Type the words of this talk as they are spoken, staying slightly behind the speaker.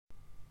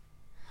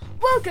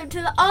Welcome to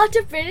the Art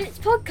of Brilliance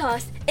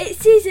podcast. It's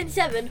season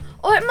 7,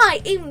 or it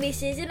might even be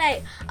season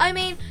 8. I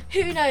mean,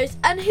 who knows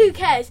and who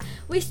cares?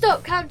 We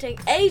stopped counting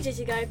ages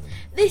ago.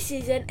 This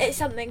season it's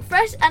something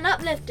fresh and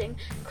uplifting,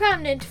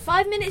 crammed into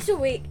 5 minutes a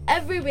week,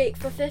 every week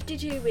for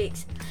 52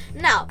 weeks.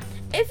 Now,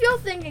 if you're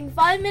thinking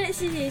 5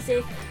 minutes is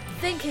easy,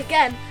 think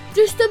again.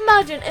 Just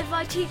imagine if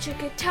my teacher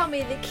could tell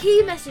me the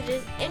key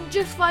messages in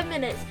just 5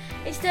 minutes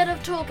instead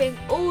of talking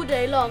all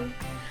day long.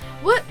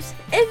 Whoops,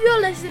 if you're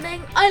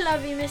listening, I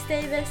love you, Miss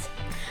Davis.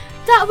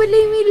 That would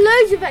leave me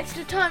loads of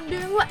extra time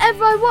doing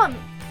whatever I want.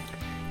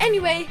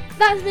 Anyway,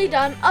 that's me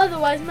done,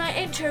 otherwise my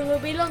intro will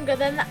be longer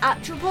than the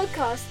actual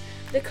podcast.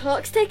 The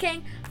clock's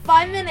ticking,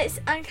 5 minutes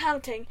and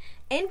counting.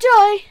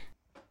 Enjoy!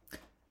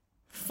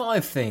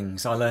 5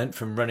 things I learnt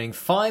from running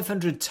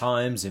 500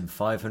 times in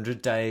 500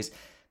 days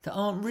that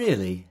aren't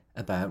really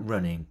about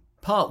running.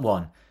 Part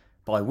 1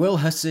 by Will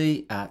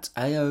Hussey at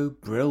AO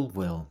Brill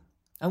Will.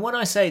 And when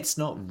I say it's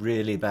not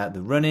really about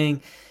the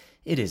running,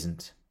 it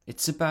isn't.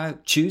 It's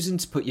about choosing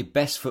to put your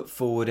best foot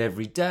forward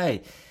every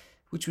day,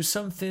 which was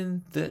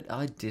something that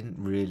I didn't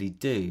really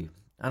do.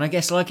 And I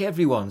guess like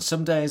everyone,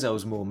 some days I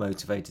was more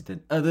motivated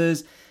than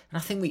others, and I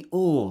think we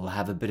all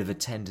have a bit of a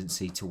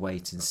tendency to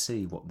wait and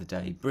see what the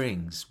day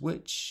brings,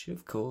 which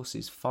of course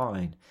is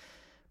fine.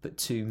 But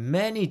too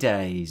many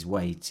days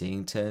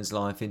waiting turns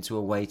life into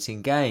a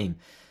waiting game,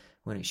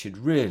 when it should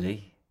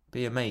really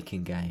be a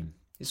making game.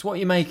 It's what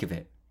you make of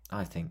it,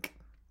 I think.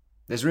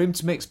 There's room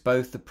to mix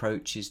both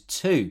approaches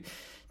too.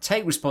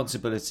 Take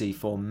responsibility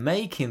for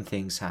making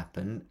things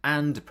happen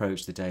and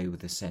approach the day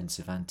with a sense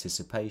of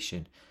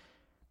anticipation.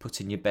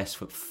 Putting your best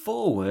foot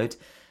forward,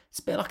 it's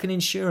a bit like an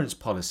insurance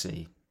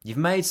policy. You've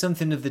made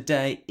something of the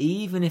day,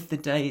 even if the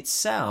day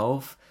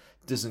itself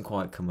doesn't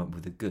quite come up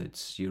with the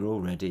goods. You're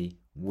already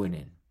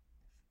winning.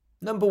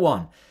 Number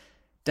 1.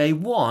 Day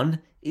 1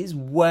 is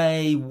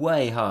way,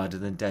 way harder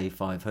than day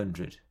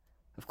 500.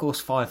 Of course,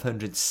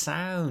 500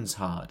 sounds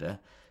harder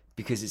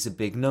because it's a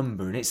big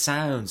number and it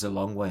sounds a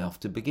long way off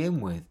to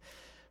begin with.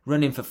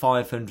 Running for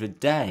 500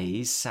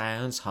 days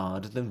sounds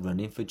harder than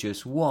running for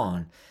just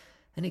one.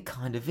 And it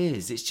kind of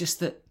is. It's just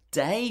that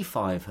day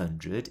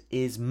 500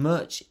 is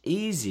much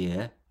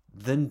easier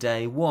than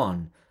day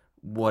 1,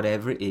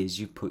 whatever it is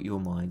you put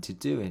your mind to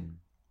doing.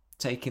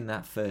 Taking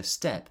that first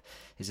step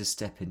is a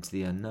step into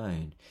the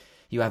unknown.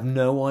 You have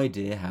no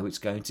idea how it's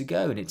going to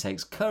go and it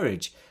takes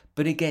courage.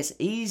 But it gets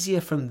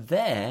easier from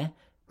there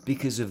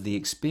because of the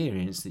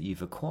experience that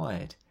you've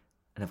acquired.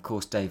 And of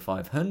course, day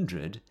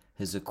 500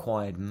 has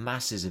acquired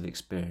masses of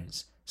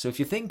experience. So if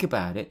you think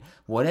about it,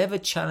 whatever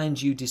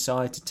challenge you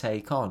decide to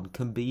take on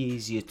can be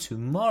easier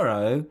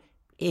tomorrow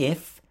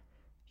if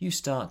you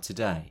start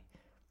today,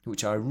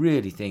 which I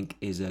really think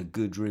is a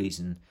good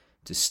reason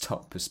to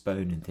stop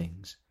postponing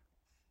things.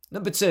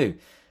 Number 2,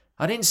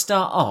 I didn't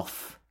start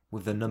off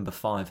with the number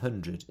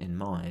 500 in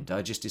mind.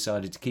 I just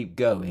decided to keep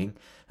going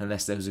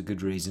unless there was a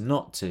good reason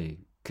not to,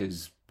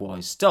 because why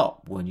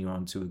stop when you're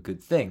onto a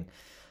good thing?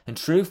 And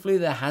truthfully,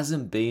 there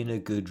hasn't been a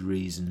good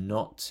reason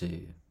not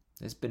to.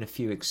 There's been a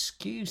few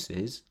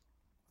excuses,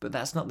 but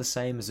that's not the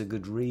same as a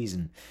good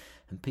reason,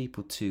 and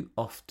people too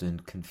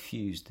often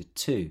confuse the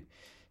two.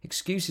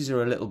 Excuses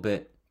are a little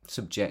bit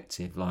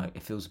subjective, like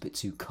it feels a bit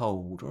too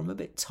cold or I'm a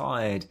bit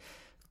tired.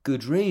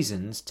 Good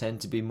reasons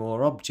tend to be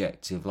more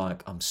objective,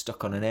 like I'm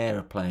stuck on an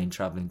aeroplane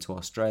travelling to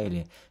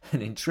Australia,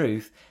 and in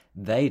truth,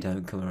 they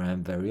don't come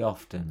around very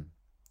often.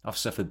 I've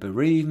suffered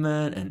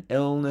bereavement and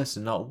illness,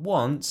 and not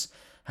once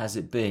has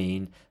it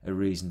been a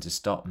reason to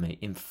stop me.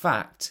 In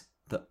fact,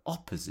 the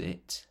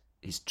opposite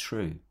is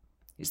true.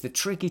 It's the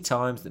tricky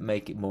times that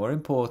make it more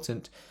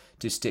important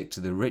to stick to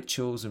the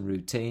rituals and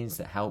routines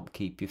that help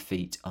keep your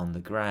feet on the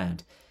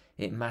ground.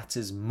 It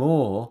matters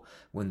more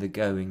when the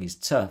going is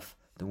tough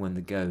than when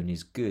the going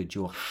is good.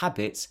 Your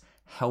habits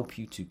help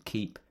you to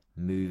keep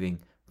moving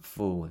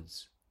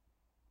forwards.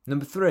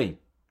 Number 3,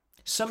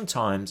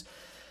 sometimes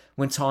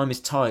when time is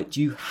tight,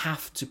 you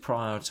have to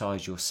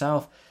prioritise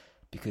yourself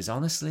because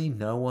honestly,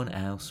 no one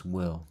else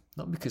will.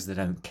 Not because they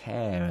don't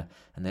care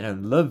and they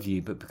don't love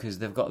you, but because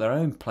they've got their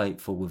own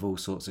plate full with all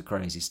sorts of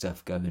crazy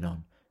stuff going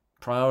on.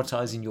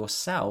 Prioritising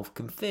yourself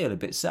can feel a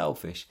bit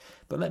selfish,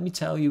 but let me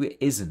tell you it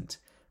isn't.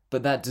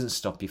 But that doesn't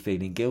stop you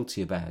feeling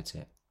guilty about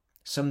it.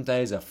 Some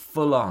days are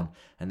full on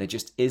and there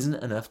just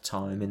isn't enough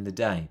time in the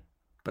day.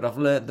 But I've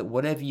learned that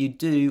whatever you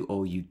do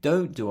or you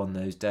don't do on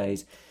those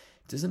days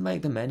doesn't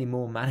make them any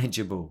more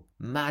manageable.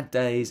 Mad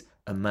days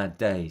are mad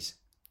days.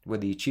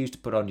 Whether you choose to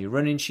put on your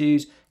running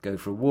shoes, go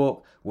for a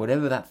walk,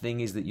 whatever that thing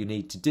is that you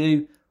need to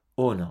do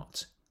or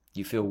not.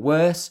 You feel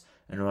worse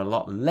and are a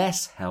lot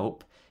less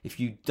help if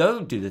you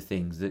don't do the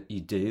things that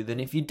you do than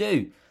if you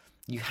do.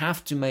 You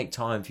have to make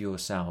time for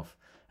yourself,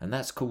 and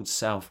that's called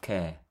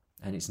self-care.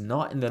 And it's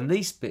not in the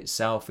least bit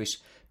selfish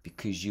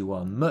because you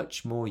are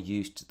much more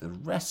used to the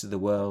rest of the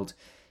world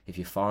if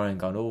you're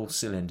firing on all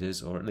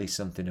cylinders, or at least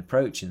something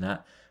approaching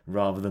that,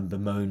 rather than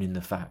bemoaning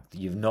the fact that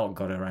you've not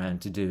got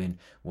around to doing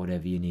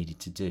whatever you needed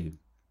to do.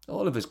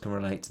 All of us can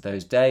relate to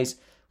those days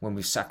when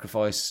we've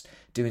sacrificed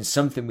doing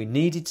something we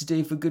needed to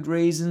do for good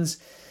reasons,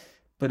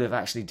 but have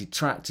actually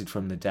detracted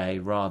from the day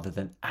rather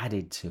than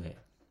added to it.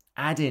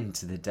 Adding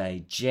to the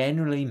day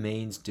generally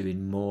means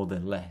doing more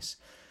than less,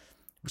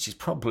 which is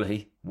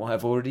probably why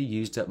I've already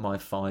used up my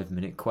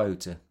 5-minute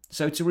quota.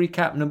 So to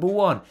recap, number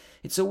 1,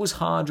 it's always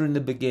harder in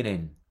the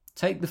beginning.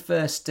 Take the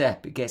first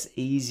step, it gets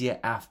easier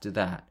after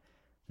that.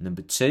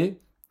 Number 2,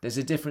 there's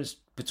a difference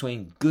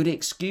between good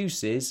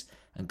excuses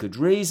and good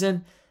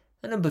reason.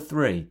 And number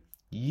 3,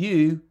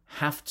 you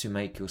have to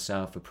make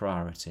yourself a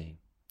priority.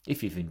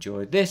 If you've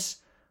enjoyed this,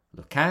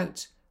 look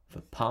out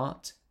for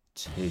part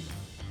 2.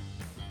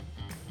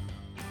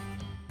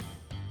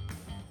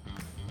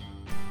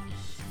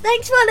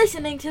 Thanks for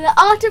listening to the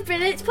Art of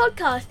Brilliance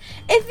podcast.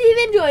 If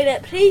you've enjoyed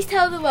it, please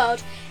tell the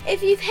world.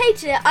 If you've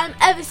hated it, I'm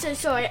ever so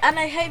sorry, and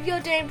I hope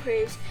your day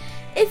improves.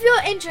 If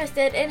you're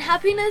interested in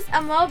happiness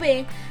and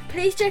well-being,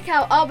 please check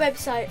out our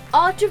website,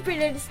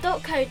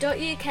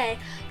 artofbrilliance.co.uk,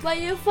 where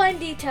you'll find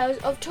details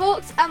of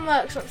talks and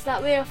workshops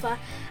that we offer,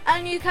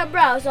 and you can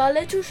browse our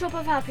little shop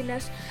of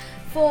happiness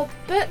for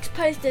books,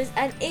 posters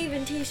and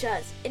even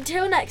t-shirts.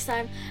 Until next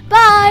time,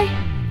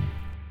 bye!